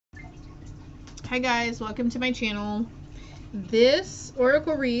Hi guys, welcome to my channel. This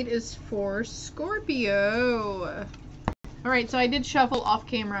oracle read is for Scorpio. Alright, so I did shuffle off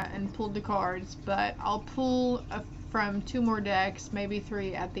camera and pulled the cards, but I'll pull from 2 more decks, maybe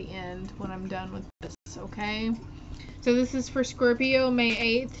 3 at the end when I'm done with this, okay? So this is for Scorpio, May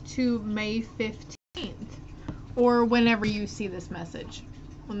 8th to May 15th, or whenever you see this message.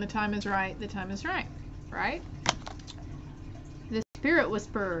 When the time is right, the time is right, right? The Spirit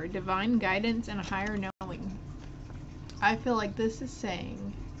Whisperer, divine guidance and a higher knowing. I feel like this is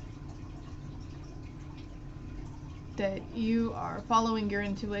saying that you are following your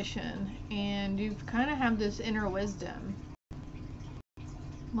intuition and you've kind of have this inner wisdom.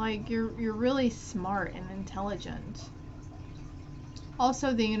 Like you're really smart and intelligent.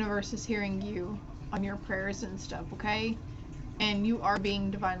 Also, the universe is hearing you on your prayers and stuff, okay? And you are being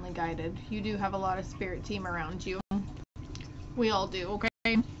divinely guided. You do have a lot of spirit team around you. We all do,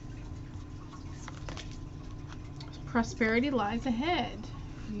 okay? Prosperity lies ahead.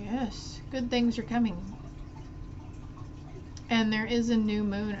 Yes, good things are coming. And there is a new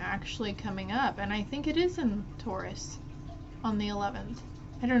moon actually coming up, and I think it is in Taurus on the 11th.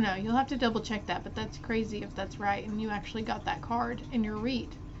 I don't know, you'll have to double check that, but that's crazy if that's right and you actually got that card in your read.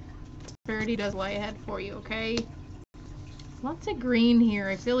 Prosperity does lie ahead for you, okay? Lots of green here.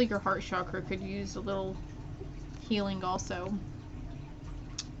 I feel like your heart chakra could use a little healing also.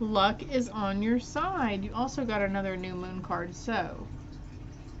 Luck is on your side. You also got another new moon card, so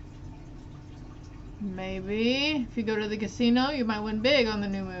maybe if you go to the casino, you might win big on the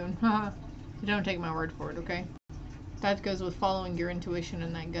new moon. Don't take my word for it, okay? That goes with following your intuition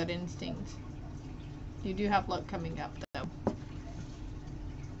and that gut instinct. You do have luck coming up, though.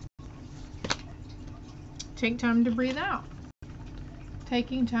 Take time to breathe out.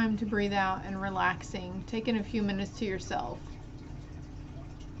 Taking time to breathe out and relaxing. Taking a few minutes to yourself.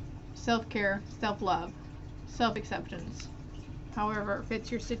 Self-care, self-love, self-acceptance. However it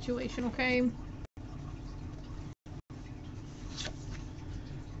fits your situation, okay?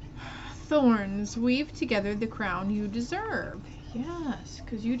 Thorns, weave together the crown you deserve. Yes,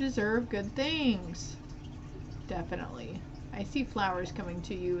 because you deserve good things. Definitely. I see flowers coming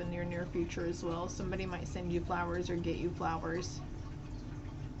to you in your near future as well. Somebody might send you flowers or get you flowers.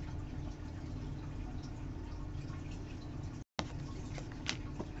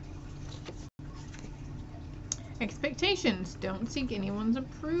 Expectations. Don't seek anyone's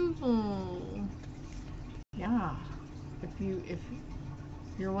approval. Yeah. If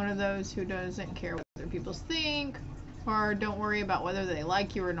you're one of those who doesn't care what other people think, or don't worry about whether they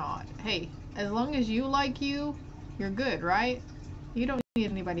like you or not. Hey, as long as you like you, you're good, right? You don't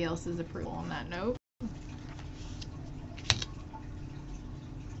need anybody else's approval on that note.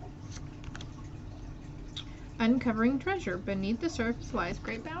 Uncovering treasure. Beneath the surface lies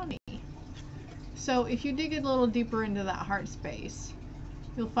great bounty. So if you dig a little deeper into that heart space,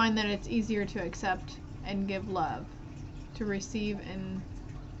 you'll find that it's easier to accept and give love, to receive and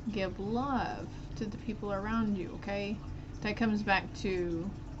give love to the people around you, okay? That comes back to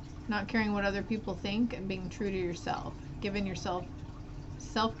not caring what other people think and being true to yourself, giving yourself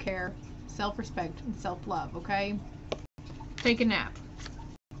self-care, self-respect, and self-love, okay? Take a nap.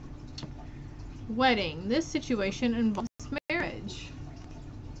 Wedding. This situation involves marriage.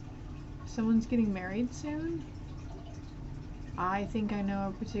 Someone's getting married soon? I think I know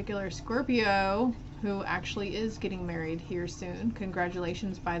a particular Scorpio who actually is getting married here soon.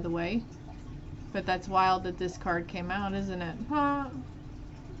 Congratulations, by the way. But that's wild that this card came out, isn't it? Huh?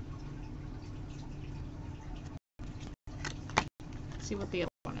 Let's see what the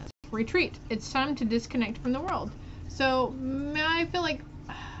other one is. Retreat. It's time to disconnect from the world. So I feel like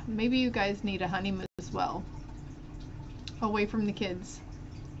maybe you guys need a honeymoon as well. Away from the kids.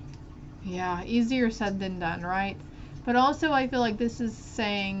 Yeah, easier said than done, right? But also I feel like this is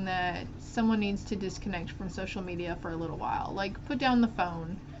saying that someone needs to disconnect from social media for a little while. Like put down the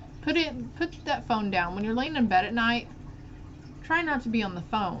phone. Put that phone down. When you're laying in bed at night, try not to be on the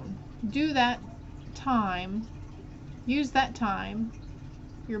phone. Do that time. Use that time,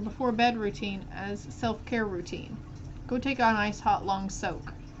 your before bed routine, as self-care routine. Go take a nice hot long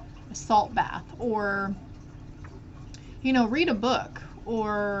soak, a salt bath, or read a book,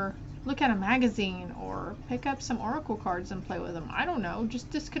 or look at a magazine, or pick up some oracle cards and play with them. I don't know.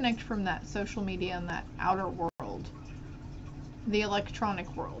 Just disconnect from that social media and that outer world. The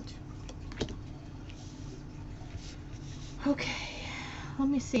electronic world. Okay. Let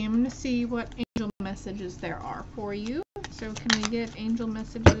me see. I'm going to see what angel messages there are for you. So can we get angel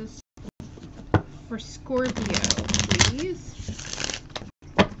messages for Scorpio, please?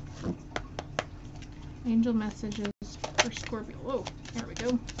 Angel messages for Scorpio. Whoa. There we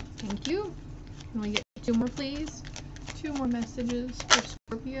go. Thank you. Can we get 2 more, please? 2 more messages for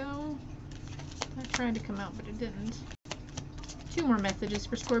Scorpio. I tried to come out, but it didn't. 2 more messages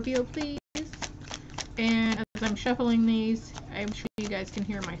for Scorpio, please. And as I'm shuffling these, I'm sure you guys can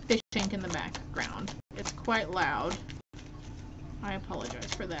hear my fish tank in the background. It's quite loud. I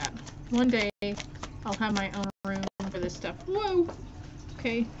apologize for that. One day, I'll have my own room for this stuff. Whoa!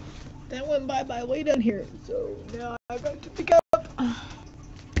 Okay, that went by way down here, so now I got to pick up.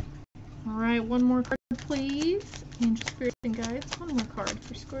 Alright, 1 more card, please. Angel, Spirits, and Guides. 1 more card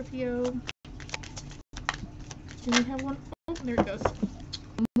for Scorpio. Do we have one? Oh, there it goes.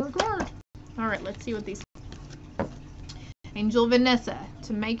 1 more card. Alright, let's see what these... Angel Vanessa.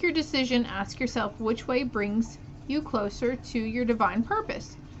 To make your decision, ask yourself which way brings you closer to your divine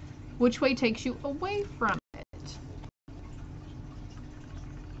purpose. Which way takes you away from it?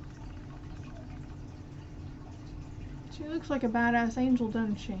 She looks like a badass angel,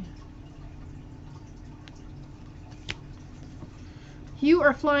 doesn't she? You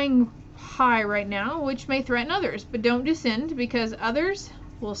are flying high right now, which may threaten others, but don't descend because others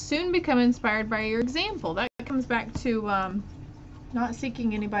will soon become inspired by your example. That comes back to not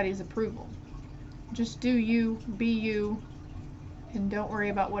seeking anybody's approval. Just do you, be you, and don't worry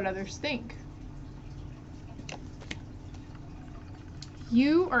about what others think.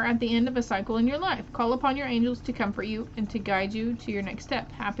 You are at the end of a cycle in your life. Call upon your angels to comfort you and to guide you to your next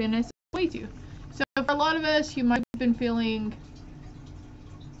step. Happiness awaits you. So for a lot of us, you might have been feeling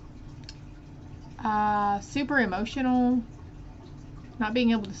super emotional, not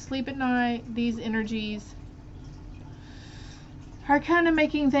being able to sleep at night. These energies are kind of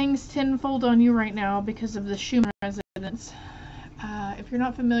making things tenfold on you right now because of the Schumann resonance. If you're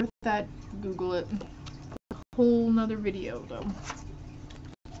not familiar with that, Google it. A whole nother video though.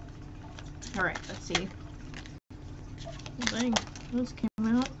 Alright, let's see. Oh, dang, those came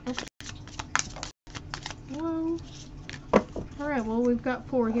out. Okay. Whoa. Alright, well, we've got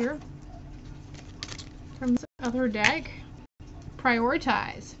 4 here. From this other deck.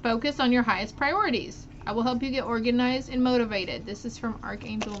 Prioritize. Focus on your highest priorities. I will help you get organized and motivated. This is from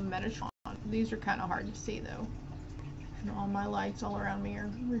Archangel Metatron. These are kind of hard to see though. And all my lights all around me are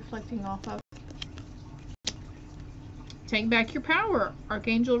reflecting off of. Take back your power.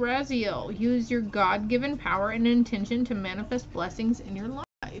 Archangel Raziel. Use your God-given power and intention to manifest blessings in your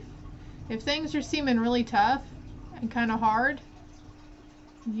life. If things are seeming really tough and kind of hard,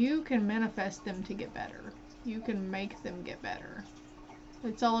 you can manifest them to get better. You can make them get better.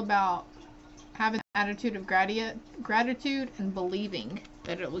 It's all about having an attitude of gratitude and believing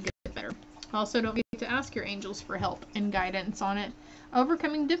that it will get better. Also, don't forget to ask your angels for help and guidance on it.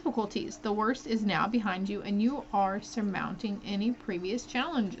 Overcoming difficulties. The worst is now behind you and you are surmounting any previous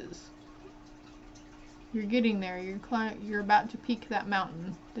challenges. You're getting there. You're about to peak that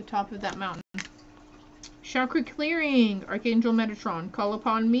mountain, the top of that mountain. Chakra clearing. Archangel Metatron. Call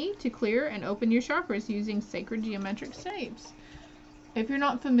upon me to clear and open your chakras using sacred geometric shapes. If you're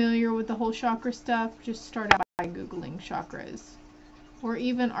not familiar with the whole chakra stuff, just start out by Googling chakras. Or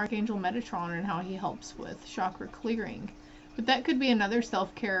even Archangel Metatron and how he helps with chakra clearing. But that could be another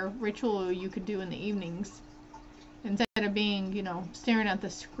self-care ritual you could do in the evenings. Instead of being, you know, staring at the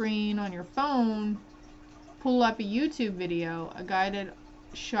screen on your phone, pull up a YouTube video, a guided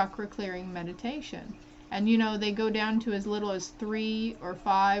chakra clearing meditation. And you know, they go down to as little as 3 or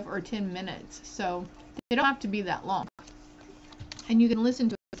 5 or 10 minutes. So they don't have to be that long. And you can listen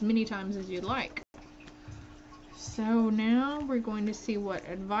to it as many times as you'd like. So now we're going to see what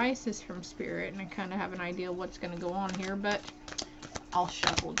advice is from Spirit. And I kind of have an idea what's going to go on here. But I'll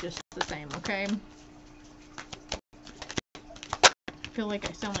shuffle just the same, okay? I feel like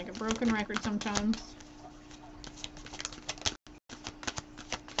I sound like a broken record sometimes.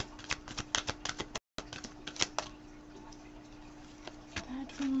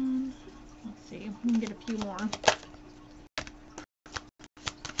 That one. Let's see. We can get a few more.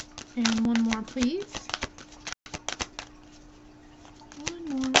 And 1 more, please. 1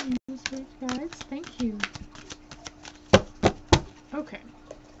 more, guys. Thank you. Okay.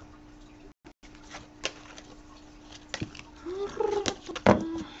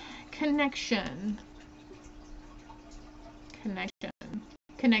 Connection. Connection.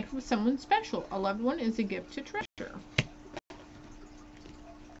 Connect with someone special. A loved one is a gift to treasure.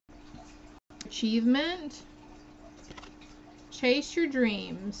 Achievement. Chase your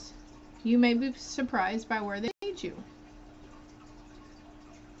dreams. You may be surprised by where they lead you.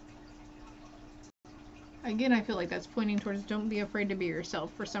 Again, I feel like that's pointing towards don't be afraid to be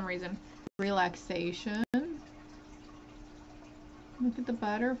yourself for some reason. Relaxation. Look at the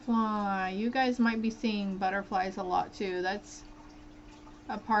butterfly. You guys might be seeing butterflies a lot too. That's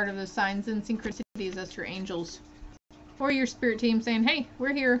a part of the signs and synchronicities. That's your angels or your spirit team saying, hey,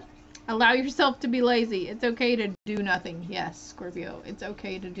 we're here. Allow yourself to be lazy. It's okay to do nothing. Yes, Scorpio, it's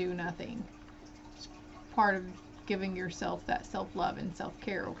okay to do nothing. It's part of giving yourself that self-love and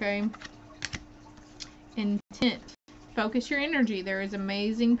self-care, okay? Intent. Focus your energy. There is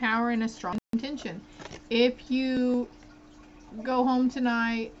amazing power and a strong intention. If you go home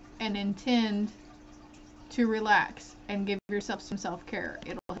tonight and intend to relax and give yourself some self-care,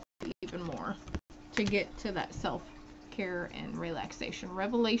 it'll help you even more to get to that self-care and relaxation.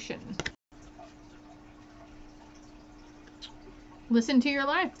 Revelation. Listen to your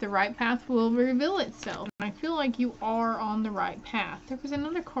life. The right path will reveal itself. And I feel like you are on the right path. There was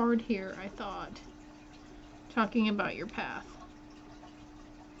another card here, I thought, talking about your path.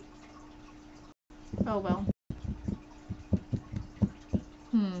 Oh well.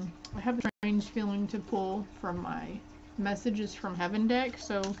 I have a strange feeling to pull from my messages from heaven deck,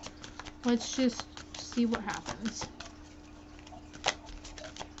 so let's just see what happens.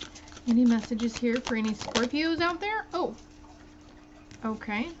 Any messages here for any Scorpios out there? Oh,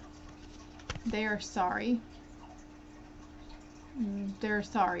 okay. They are sorry. They're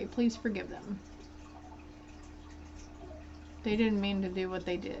sorry. Please forgive them. They didn't mean to do what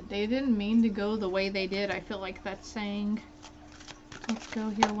they did. They didn't mean to go the way they did. I feel like that's saying. Let's go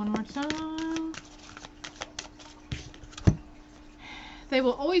here one more time. They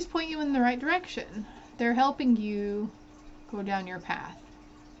will always point you in the right direction. They're helping you go down your path.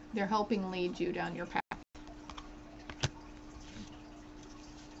 They're helping lead you down your path.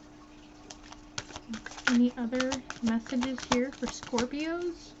 Any other messages here for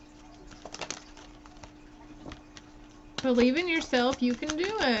Scorpios? Believe in yourself. You can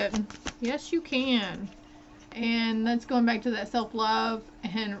do it. Yes, you can. And that's going back to that self-love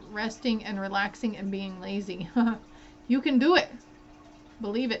and resting and relaxing and being lazy. You can do it.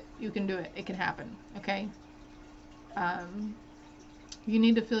 Believe it. You can do it. It can happen. Okay? You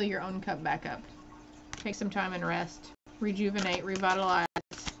need to fill your own cup back up. Take some time and rest. Rejuvenate. Revitalize.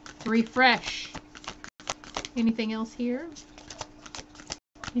 Refresh. Anything else here?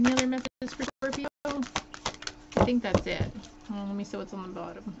 Any other messages for Scorpio? I think that's it. Let me see what's on the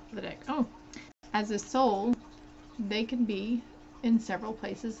bottom of the deck. Oh, as a soul, they can be in several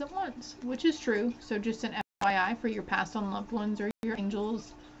places at once, which is true. So just an FYI for your passed on loved ones or your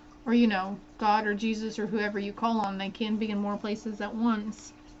angels or, you know, God or Jesus or whoever you call on, they can be in more places at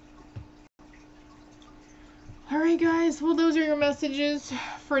once. All right, guys. Well, those are your messages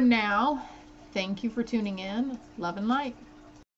for now. Thank you for tuning in. Love and light.